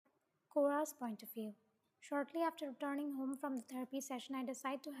Cora's point of view. Shortly after returning home from the therapy session, I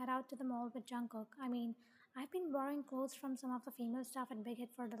decide to head out to the mall with Jungkook. I've been borrowing clothes from some of the female staff at Big Hit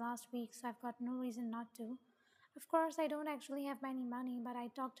for the last week, so I've got no reason not to. Of course, I don't actually have any money, but I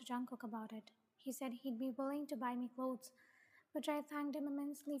talked to Jungkook about it. He said he'd be willing to buy me clothes, which I thanked him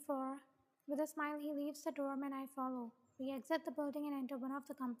immensely for. With a smile, he leaves the dorm and I follow. We exit the building and enter one of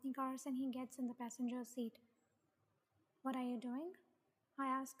the company cars, and he gets in the passenger seat. What are you doing? I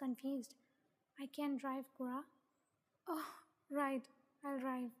asked, confused. I can't drive, Cora. Oh, right, I'll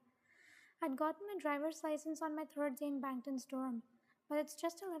drive. I'd gotten my driver's license on my third day in Bankton's dorm, but it's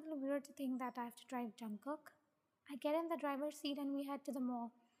just a little weird to think that I have to drive Jungkook. I get in the driver's seat and we head to the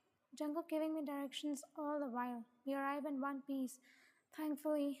mall. Jungkook giving me directions all the while. We arrive in one piece,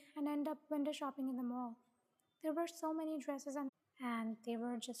 thankfully, and end up window shopping in the mall. There were so many dresses and they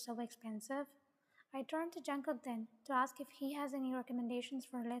were just so expensive. I turned to Jungkook then to ask if he has any recommendations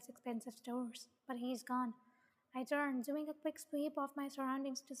for less expensive stores, but he's gone. I turned, doing a quick sweep of my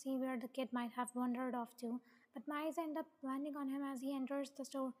surroundings to see where the kid might have wandered off to, but my eyes end up landing on him as he enters the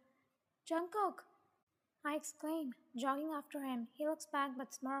store. Jungkook! I exclaim, jogging after him. He looks back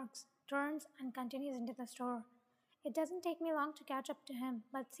but smirks, turns, and continues into the store. It doesn't take me long to catch up to him,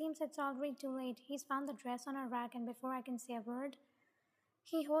 but seems it's already too late. He's found the dress on a rack, and before I can say a word,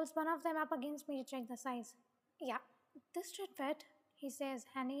 he holds one of them up against me to check the size. Yeah, this should fit, he says,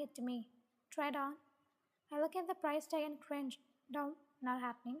 handing it to me. Try it on. I look at the price tag and cringe. No, not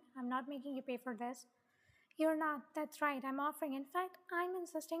happening. I'm not making you pay for this. You're not. That's right. I'm offering. In fact, I'm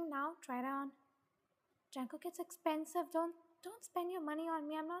insisting now. Try it on. Jungkook, it's expensive. Don't spend your money on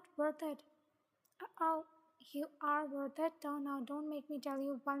me. I'm not worth it. Oh, you are worth it. Don't make me tell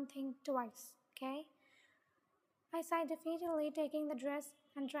you one thing twice, okay? I sigh defeatedly, taking the dress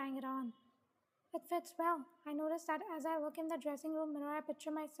and trying it on. It fits well. I notice that as I look in the dressing room mirror, I picture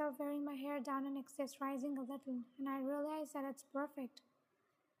myself wearing my hair down and accessorizing a little, and I realize that it's perfect.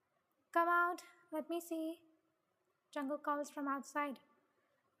 Come out, let me see. Jungkook calls from outside.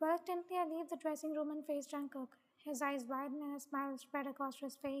 Reluctantly, I leave the dressing room and face Jungkook. His eyes widen and a smile spread across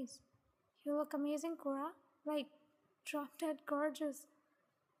his face. You look amazing, Cora. Like, drop dead gorgeous.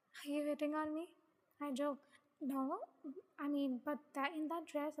 Are you hitting on me? I joke. No, but that in that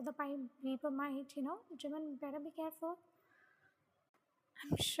dress, other people might, Jimin, better be careful.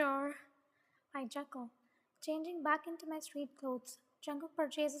 I'm sure. I chuckle, changing back into my street clothes. Jungkook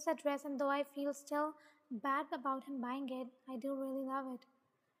purchases a dress, and though I feel still bad about him buying it, I do really love it.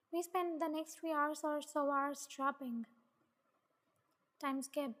 We spend the next 3 hours or so hours shopping. Time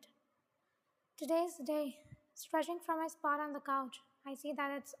skipped. Today's the day. Stretching from my spot on the couch, I see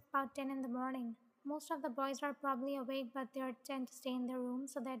that it's about 10 in the morning. Most of the boys are probably awake, but they tend to stay in their room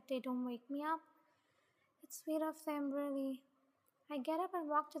so that they don't wake me up. It's sweet of them, really. I get up and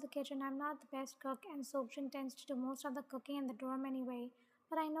walk to the kitchen. I'm not the best cook, and Sokjin tends to do most of the cooking in the dorm anyway,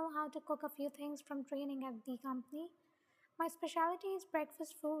 but I know how to cook a few things from training at the company. My specialty is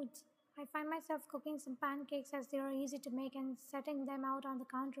breakfast foods. I find myself cooking some pancakes as they are easy to make and setting them out on the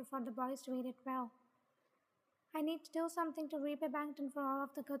counter for the boys to eat it well. I need to do something to repay Bankton for all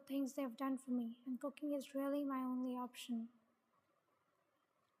of the good things they've done for me, and cooking is really my only option.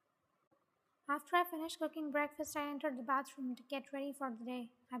 After I finish cooking breakfast, I enter the bathroom to get ready for the day.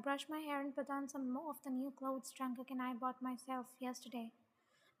 I brush my hair and put on some more of the new clothes Jungkook and I bought myself yesterday.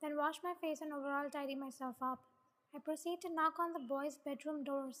 Then wash my face and overall tidy myself up. I proceed to knock on the boys' bedroom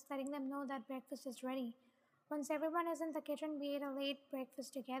doors, letting them know that breakfast is ready. Once everyone is in the kitchen, we eat a late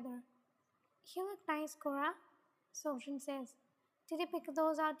breakfast together. You look nice, Cora, Sojin says. Did you pick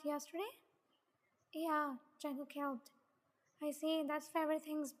those out yesterday? Yeah, Jungkook helped. I see, that's why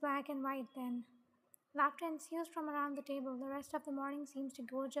everything's black and white then. Laughter ensues from around the table. The rest of the morning seems to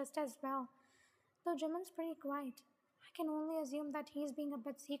go just as well, though Jimin's pretty quiet. I can only assume that he's being a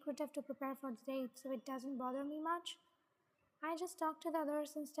bit secretive to prepare for the date, so it doesn't bother me much. I just talk to the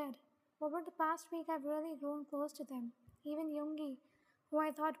others instead. Over the past week, I've really grown close to them. Even Yoongi, who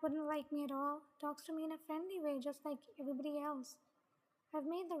I thought wouldn't like me at all, talks to me in a friendly way just like everybody else. I've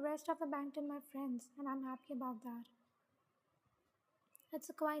made the rest of the Bangtan my friends, and I'm happy about that. It's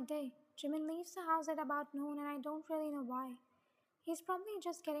a quiet day. Jimin leaves the house at about noon, and I don't really know why. He's probably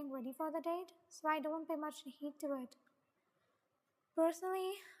just getting ready for the date, so I don't pay much heed to it.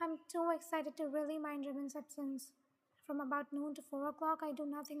 Personally, I'm too excited to really mind Jimin's absence. From about noon to 4 o'clock, I do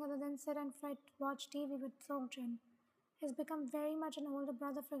nothing other than sit and watch TV with Seokjin. He's become very much an older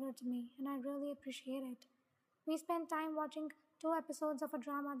brother figure to me, and I really appreciate it. We spend time watching 2 episodes of a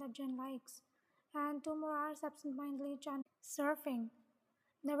drama that Jin likes, and 2 more hours absent-mindedly surfing.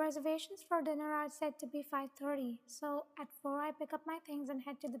 The reservations for dinner are set to be 5:30, so at 4 I pick up my things and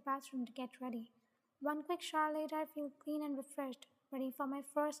head to the bathroom to get ready. One quick shower later I feel clean and refreshed, ready for my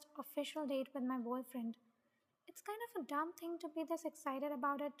first official date with my boyfriend. It's kind of a dumb thing to be this excited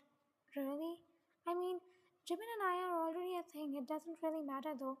about it, really. I mean, Jimin and I are already a thing, it doesn't really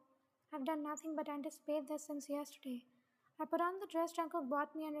matter though. I've done nothing but anticipate this since yesterday. I put on the dress Jungkook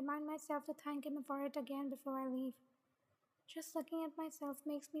bought me and remind myself to thank him for it again before I leave. Just looking at myself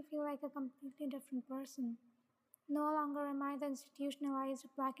makes me feel like a completely different person. No longer am I the institutionalized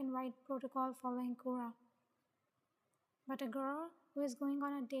black and white protocol following Kura, but a girl who is going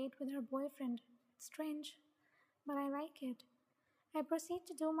on a date with her boyfriend. It's strange, but I like it. I proceed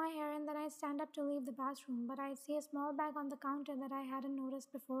to do my hair and then I stand up to leave the bathroom, but I see a small bag on the counter that I hadn't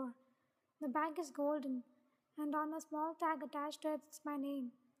noticed before. The bag is golden, and on a small tag attached to it is my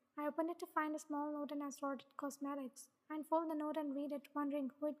name. I open it to find a small note and assorted cosmetics. I unfold the note and read it, wondering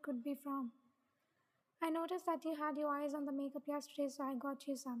who it could be from. I noticed that you had your eyes on the makeup yesterday, so I got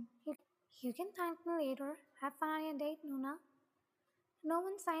you some. You can thank me later. Have fun on your date, Nuna. No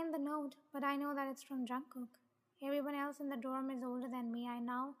one signed the note, but I know that it's from Jungkook. Everyone else in the dorm is older than me. I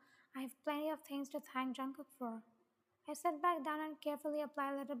have plenty of things to thank Jungkook for. I sit back down and carefully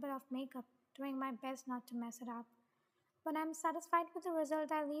apply a little bit of makeup, doing my best not to mess it up. When I'm satisfied with the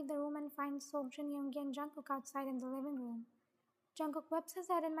result, I leave the room and find Seokjin, Yoongi, and Jungkook outside in the living room. Jungkook whips his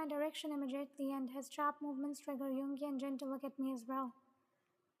head in my direction immediately, and his sharp movements trigger Yoongi and Jin to look at me as well.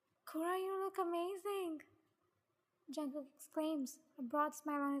 Kura, you look amazing! Jungkook exclaims, a broad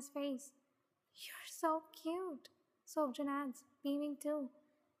smile on his face. You're so cute, Seokjin adds, beaming too.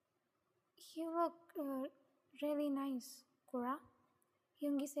 You look really nice, Kura,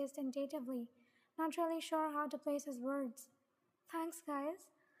 Yoongi says tentatively, not really sure how to place his words. Thanks, guys.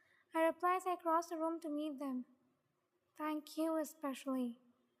 I reply as I cross the room to meet them. Thank you, especially.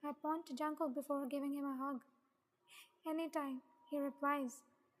 I point to Jungkook before giving him a hug. Anytime, he replies.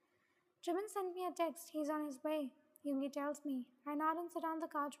 Jimin sent me a text. He's on his way. Yoongi tells me. I nod and sit on the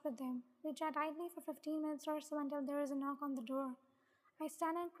couch with them. We chat idly for 15 minutes or so until there is a knock on the door. I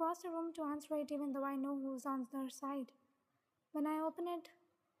stand and cross the room to answer it even though I know who's on their side. When I open it,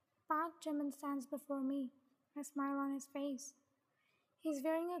 Park Jimin stands before me, a smile on his face. He's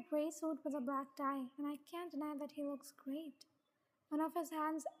wearing a grey suit with a black tie, and I can't deny that he looks great. One of his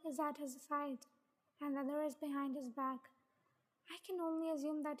hands is at his side, and the other is behind his back. I can only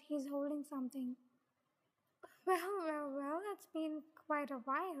assume that he's holding something. Well, it's been quite a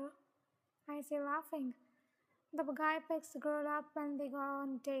while, I say laughing. The guy picks the girl up when they go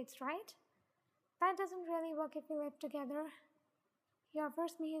on dates, right? That doesn't really work if we live together. He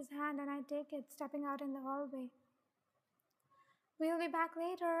offers me his hand and I take it, stepping out in the hallway. We'll be back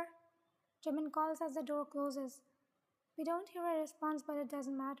later, Jimin calls as the door closes. We don't hear a response, but it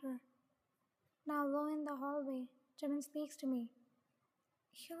doesn't matter. Now, low in the hallway, Jimin speaks to me.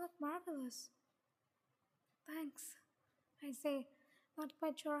 You look marvelous. Thanks, I say, not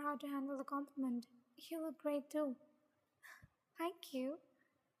quite sure how to handle the compliment. You look great too. Thank you.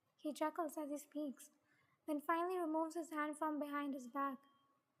 He chuckles as he speaks, then finally removes his hand from behind his back.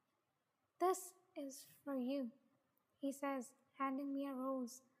 This is for you, he says, handing me a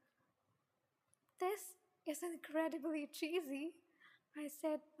rose. This is incredibly cheesy, I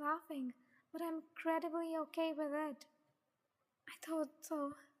said, laughing, but I'm incredibly okay with it. I thought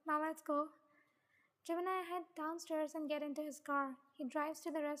so. Now let's go. Jim and I head downstairs and get into his car. He drives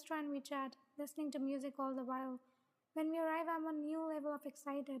to the restaurant we chat, listening to music all the while. When we arrive, I'm on a new level of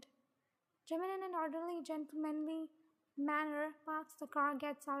excited. Jim, in an orderly, gentlemanly manner, parks the car,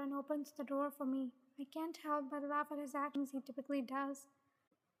 gets out, and opens the door for me. I can't help but laugh at his actions he typically does.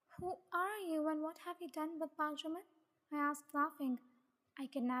 Who are you and what have you done with Park Jimin? I ask, laughing. I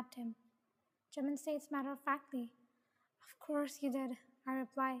kidnapped him. Jimin states matter of factly. Of course you did, I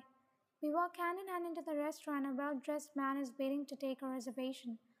reply. We walk hand in hand into the restaurant. A well dressed man is waiting to take our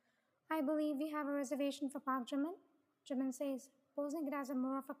reservation. I believe we have a reservation for Park Jimin, Jimin says, posing it as a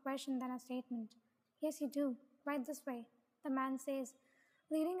more of a question than a statement. Yes, you do. Right this way, the man says.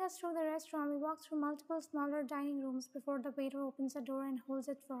 Leading us through the restaurant, we walk through multiple smaller dining rooms before the waiter opens the door and holds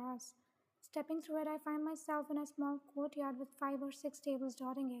it for us. Stepping through it, I find myself in a small courtyard with 5 or 6 tables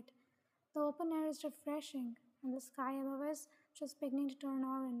dotting it. The open air is refreshing, and the sky above us just beginning to turn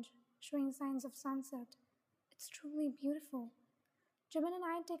orange, showing signs of sunset. It's truly beautiful. Jimin and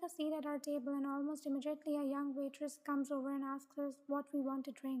I take a seat at our table, and almost immediately a young waitress comes over and asks us what we want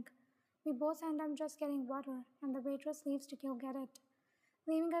to drink. We both end up just getting water, and the waitress leaves to go get it,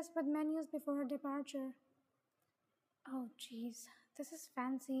 leaving us with menus before her departure. Oh, jeez, this is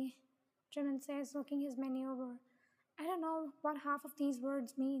fancy, Jimin says, looking his menu over. I don't know what half of these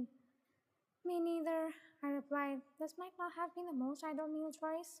words mean. Me neither, I replied. This might not have been the most ideal meal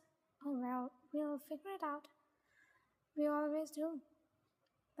choice. Oh well, we'll figure it out. We always do.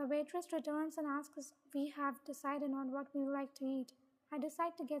 The waitress returns and asks us if we have decided on what we would like to eat. I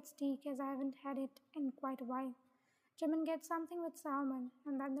decide to get steak as I haven't had it in quite a while. Jimin gets something with salmon,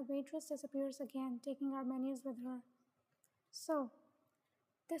 and then the waitress disappears again, taking our menus with her. So,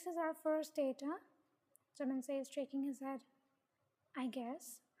 this is our first date, huh? Jimin says, shaking his head. I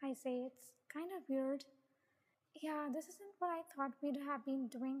guess. I say, it's kind of weird. Yeah, this isn't what I thought we'd have been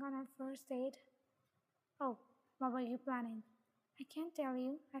doing on our first date. Oh, what were you planning? I can't tell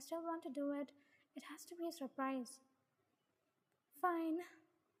you. I still want to do it. It has to be a surprise. Fine.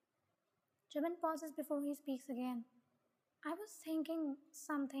 Jimin pauses before he speaks again. I was thinking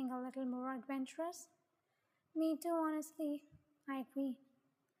something a little more adventurous. Me too, honestly. I agree.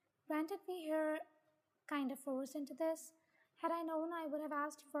 Granted, we here kind of forced into this. Had I known, I would have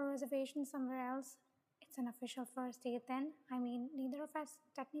asked for a reservation somewhere else. It's an official first date then. I mean, neither of us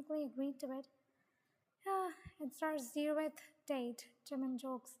technically agreed to it. Ah, it's our zeroth date, Jimin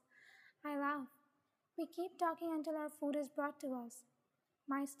jokes. I laugh. We keep talking until our food is brought to us.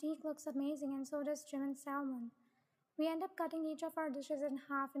 My steak looks amazing, and so does Jimin's salmon. We end up cutting each of our dishes in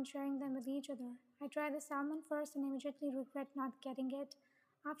half and sharing them with each other. I try the salmon first and immediately regret not getting it.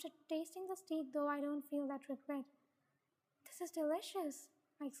 After tasting the steak, though, I don't feel that regret. This is delicious,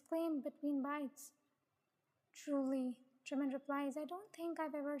 I exclaim between bites. Truly, Jimin replies, I don't think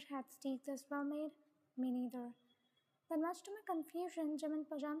I've ever had steak this well made. Me neither. Then, much to my confusion, Jimin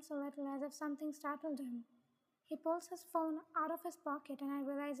jumps a little as if something startled him. He pulls his phone out of his pocket and I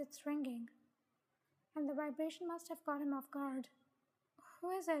realize it's ringing. And the vibration must have caught him off guard.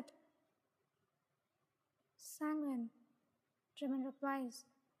 Who is it? Sangwin, Jimin replies.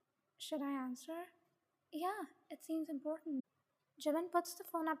 Should I answer? Yeah, it seems important. Jimin puts the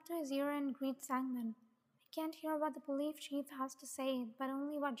phone up to his ear and greets Sangmin. I can't hear what the police chief has to say, but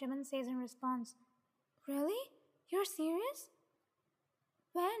only what Jimin says in response. Really? You're serious?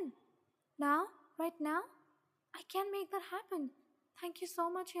 When? Now? Right now? I can't make that happen. Thank you so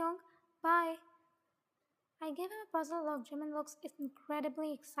much, Young. Bye. I give him a puzzled look. Jimin looks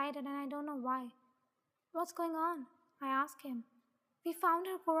incredibly excited, and I don't know why. What's going on? I ask him. We found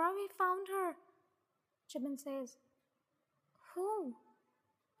her, Cora. We found her. Jimin says. Who?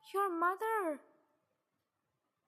 Your mother.